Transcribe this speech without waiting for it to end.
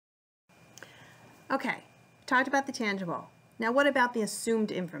Okay, talked about the tangible. Now what about the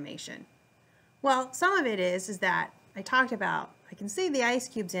assumed information? Well, some of it is that I talked about, I can see the ice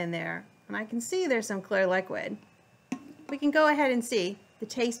cubes in there, and I can see there's some clear liquid. We can go ahead and see the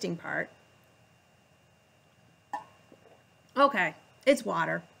tasting part. Okay, it's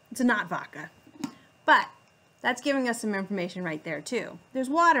water. It's not vodka. But that's giving us some information right there too. There's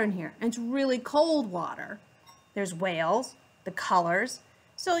water in here, and it's really cold water. There's whales, the colors.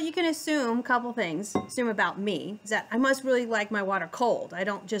 So you can assume a couple things. Assume about me is that I must really like my water cold. I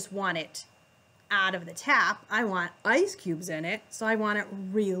don't just want it out of the tap. I want ice cubes in it, so I want it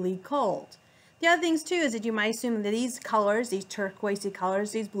really cold. The other things too is that you might assume that these colors, these turquoisey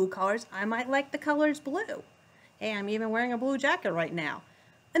colors, these blue colors, I might like the colors blue. Hey, I'm even wearing a blue jacket right now.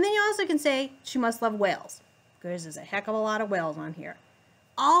 And then you also can say she must love whales, because there's a heck of a lot of whales on here.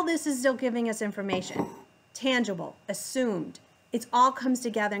 All this is still giving us information. Tangible, assumed. It all comes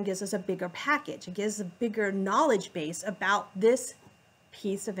together and gives us a bigger package. It gives a bigger knowledge base about this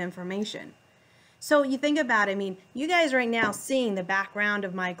piece of information. So you think about it, I mean, you guys right now seeing the background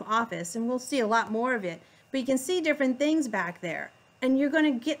of my office, and we'll see a lot more of it, but you can see different things back there. And you're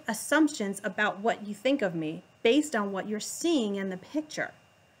going to get assumptions about what you think of me based on what you're seeing in the picture.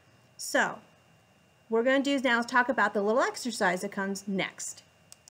 So, what we're going to do now is talk about the little exercise that comes next.